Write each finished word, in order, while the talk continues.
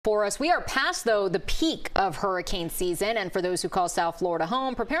For us, we are past, though, the peak of hurricane season, and for those who call South Florida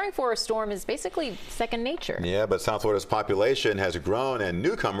home, preparing for a storm is basically second nature. Yeah, but South Florida's population has grown, and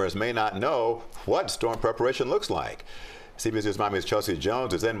newcomers may not know what storm preparation looks like. CBS News Miami's Chelsea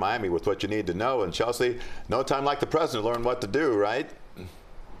Jones is in Miami with what you need to know. And Chelsea, no time like the present to learn what to do, right?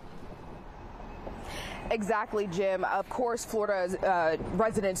 Exactly, Jim. Of course, Florida's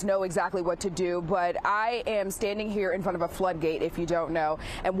residents know exactly what to do, but I am standing here in front of a floodgate, if you don't know.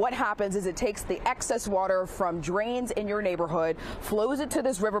 And what happens is it takes the excess water from drains in your neighborhood, flows it to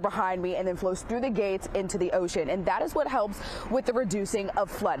this river behind me, and then flows through the gates into the ocean. And that is what helps with the reducing of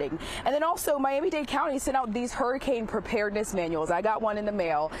flooding. And then also, Miami-Dade County sent out these hurricane preparedness manuals. I got one in the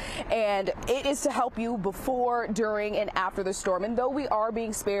mail, and it is to help you before, during, and after the storm. And though we are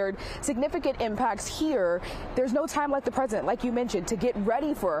being spared significant impacts here, there's no time like the present, like you mentioned, to get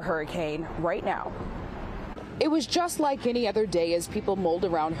ready for a hurricane right now. It was just like any other day as people mulled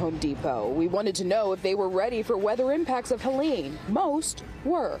around Home Depot. We wanted to know if they were ready for weather impacts of Helene. Most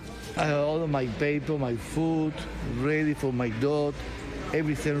were. I have all of my paper, my food ready for my dog.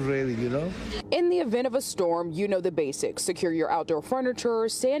 Everything ready, you know? In the event of a storm, you know the basics. Secure your outdoor furniture,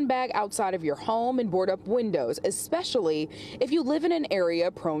 sandbag outside of your home, and board up windows, especially if you live in an area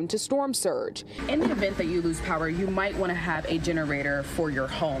prone to storm surge. In the event that you lose power, you might want to have a generator for your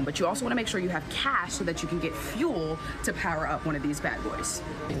home, but you also want to make sure you have cash so that you can get fuel to power up one of these bad boys.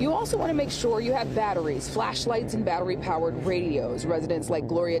 You also want to make sure you have batteries, flashlights, and battery-powered radios. Residents like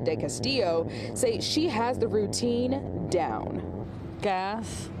Gloria de Castillo say she has the routine down.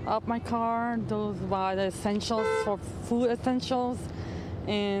 Gas up my car, those are the essentials for food essentials,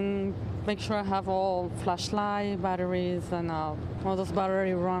 and make sure I have all flashlight, batteries, and all those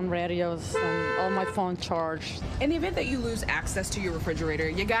battery run radios, and all my phone charged. In the event that you lose access to your refrigerator,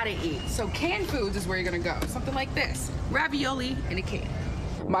 you gotta eat. So canned foods is where you're gonna go. Something like this, ravioli in a can.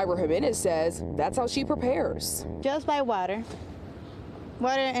 Myra Jimenez says that's how she prepares. Just by water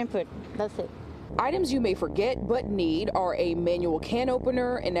and food, that's it. Items you may forget but need are a manual can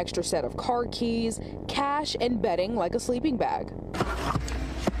opener, an extra set of car keys, cash, and bedding like a sleeping bag.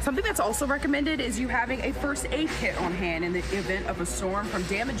 Something that's also recommended is you having a first aid kit on hand in the event of a storm from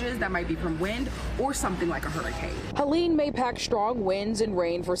damages that might be from wind or something like a hurricane. Helene may pack strong winds and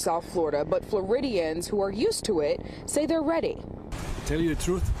rain for South Florida, but Floridians who are used to it say they're ready. To tell you the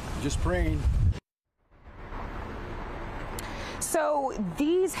truth, just praying. So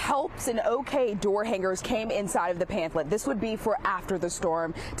these helps and okay door hangers came inside of the pamphlet. This would be for after the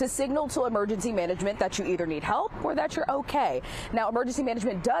storm to signal to emergency management that you either need help or that you're okay. Now, emergency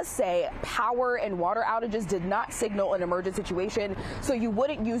management does say power and water outages did not signal an emergent situation, so you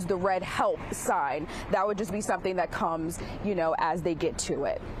wouldn't use the red help sign. That would just be something that comes, you know, as they get to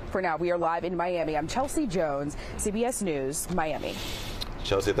it. For now, we are live in Miami. I'm Chelsea Jones, CBS News, Miami.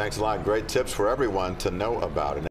 Chelsea, thanks a lot. Great tips for everyone to know about.